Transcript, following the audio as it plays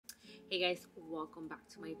Hey guys, welcome back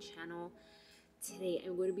to my channel. Today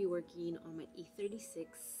I'm going to be working on my E36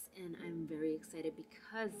 and I'm very excited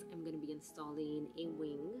because I'm going to be installing a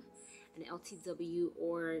wing, an LTW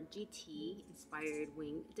or GT inspired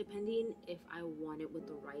wing, depending if I want it with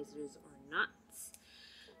the risers or not.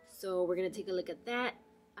 So we're going to take a look at that.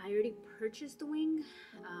 I already purchased the wing.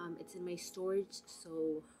 It's in my storage,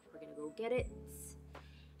 so we're going to go get it.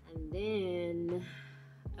 And then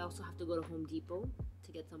I also have to go to Home Depot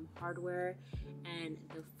to get some hardware and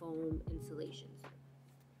the foam insulations.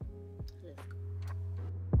 Let's go.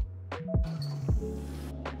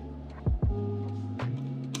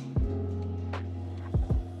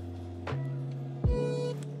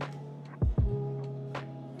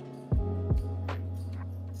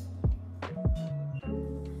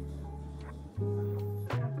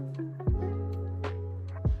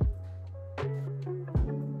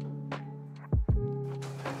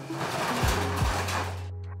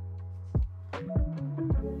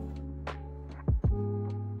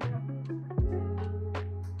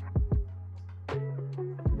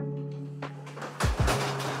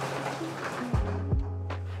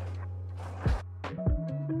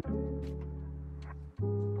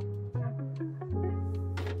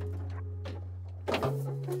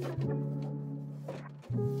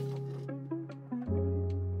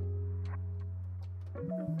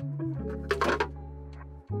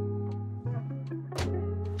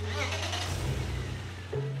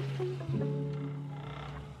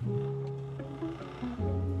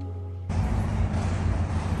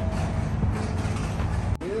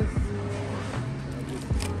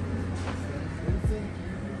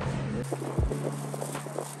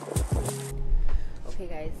 Okay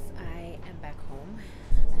guys, I am back home.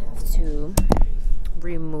 I have to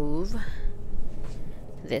remove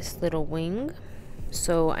this little wing.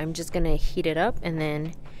 So I'm just gonna heat it up and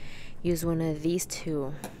then use one of these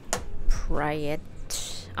to pry it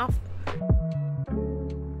off.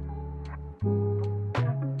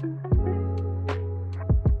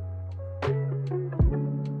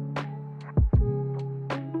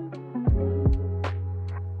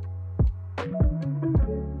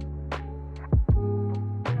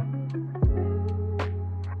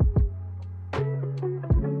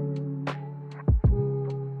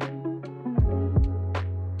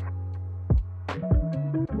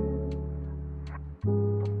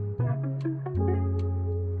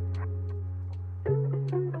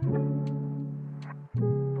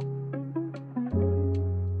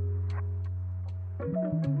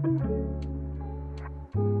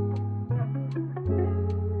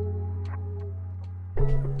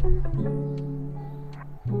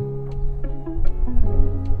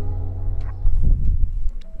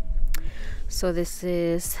 So this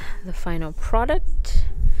is the final product.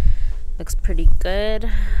 Looks pretty good.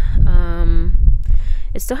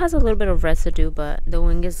 It still has a little bit of residue, but the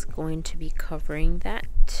wing is going to be covering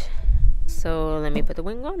that. So let me put the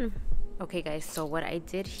wing on. Okay guys, so what I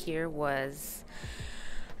did here was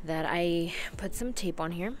that I put some tape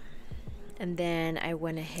on here, and then I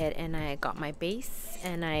went ahead and I got my base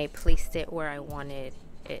and I placed it where I wanted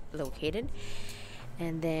it located.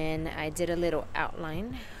 And then I did a little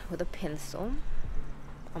outline with a pencil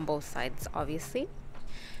on both sides, obviously.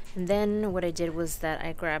 And then what I did was that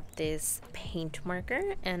I grabbed this paint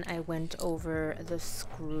marker and I went over the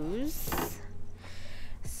screws.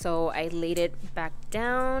 So I laid it back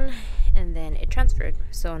down and then it transferred.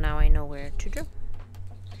 So now I know where to drill.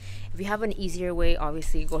 If you have an easier way,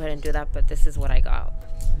 obviously go ahead and do that, but this is what I got.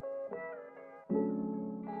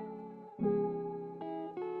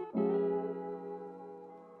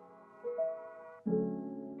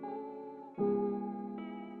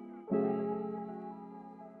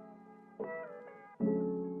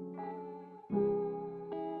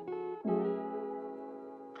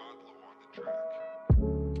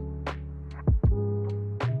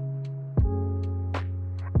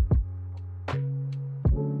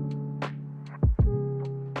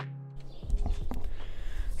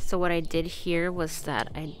 So what I did here was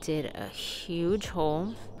that I did a huge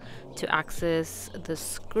hole to access the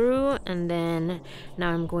screw, and then now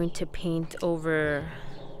I'm going to paint over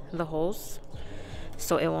the holes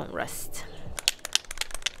so it won't rust.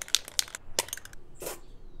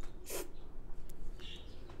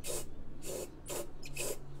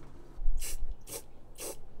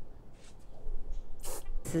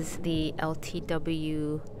 This is the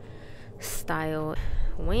LTW style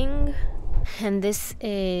wing. And this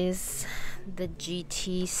is the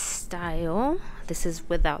GT style. This is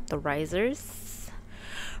without the risers.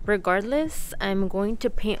 Regardless, I'm going to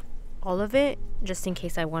paint all of it just in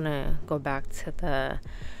case I want to go back to the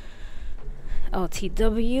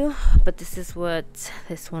LTW, but this is what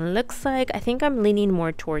this one looks like. I think I'm leaning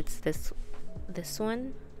more towards this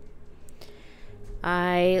one.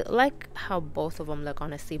 I like how both of them look,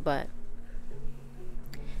 honestly, but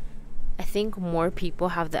I think more people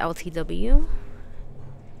have the LTW.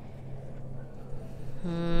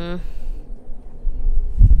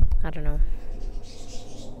 I don't know.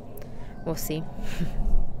 We'll see.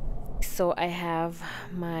 So I have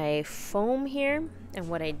my foam here, and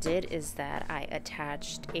what I did is that I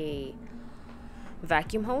attached a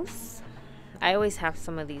vacuum hose. I always have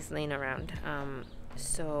some of these laying around.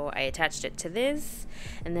 So I attached it to this,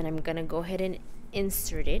 and then I'm gonna go ahead and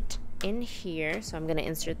insert it in here. So I'm gonna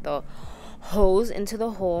insert the hose into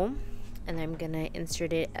the hole, and I'm gonna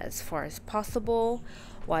insert it as far as possible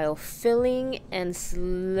while filling and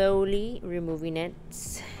slowly removing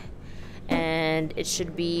it, and it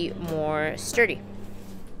should be more sturdy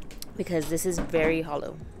because this is very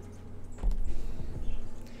hollow.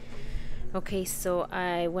 Okay, so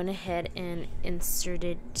I went ahead and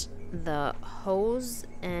inserted the hose,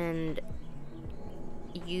 and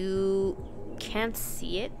you can't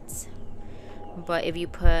see it, but if you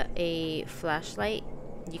put a flashlight,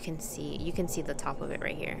 you can see the top of it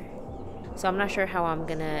right here. So I'm not sure how I'm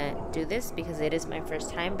gonna do this because it is my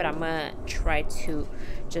first time, but I'm gonna try to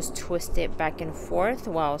just twist it back and forth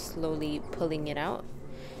while slowly pulling it out,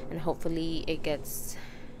 and hopefully it gets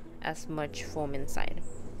as much foam inside.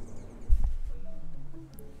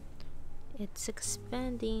 It's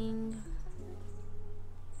expanding.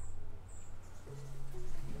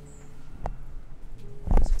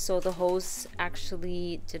 So the hose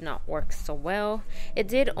actually did not work so well. It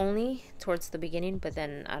did only towards the beginning, but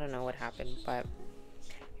then I don't know what happened, but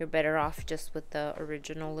you're better off just with the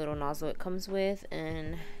original little nozzle it comes with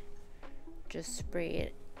and just spray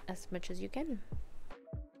it as much as you can.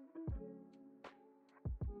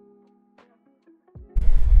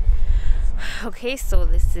 Okay, so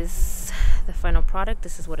this is the final product.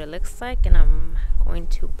 This is what it looks like, and I'm going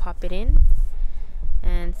to pop it in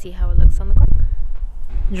and see how it looks on the car.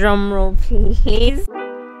 Drum roll, please.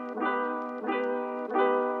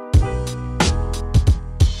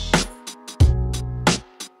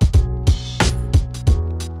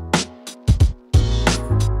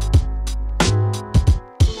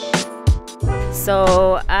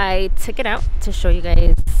 So I took it out to show you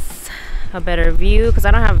guys a better view because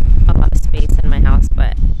I don't have a lot of space in my house,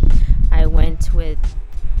 but I went with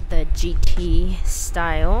the GT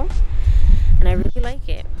style and I really like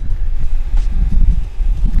it.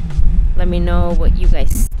 Let me know what you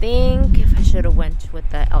guys think, if I should have went with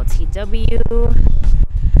the LTW.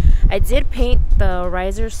 I did paint the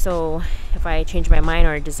riser, so if I change my mind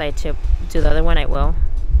or decide to do the other one, I will.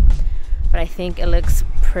 But I think it looks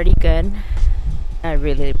pretty good. I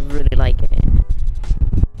really like it.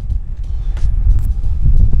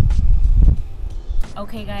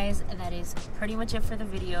 Okay guys, that is pretty much it for the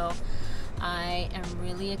video. I am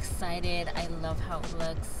really excited. I love how it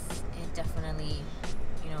looks. It definitely,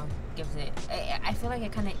 gives it, I feel like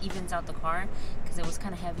it kind of evens out the car because it was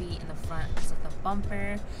kind of heavy in the front because of the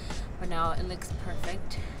bumper, but now it looks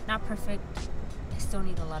perfect. Not perfect, I still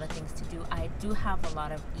need a lot of things to do. I do have a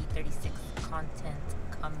lot of E36 content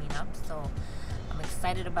coming up, so I'm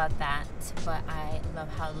excited about that, but I love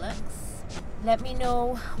how it looks. Let me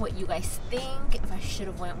know what you guys think, if I should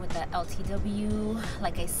have went with that LTW.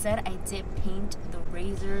 Like I said, I did paint the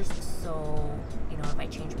razors, so if I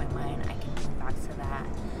change my mind, I can come back to that.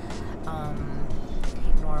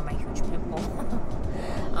 Ignore my huge pimple.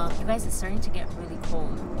 You guys, it's starting to get really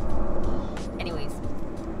cold. Anyways,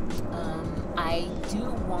 I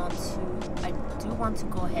do want to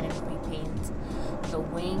go ahead and repaint the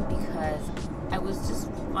wing because I was just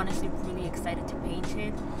honestly really excited to paint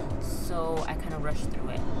it, so I kind of rushed through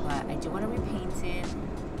it, but I do want to repaint it.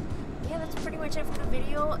 Yeah, that's pretty much it for the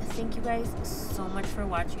video. Thank you guys so much for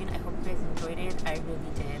watching. I hope you guys enjoyed it. I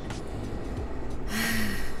really did.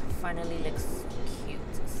 Finally looks cute.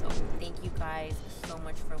 So thank you guys so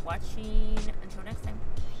much for watching. Until next time.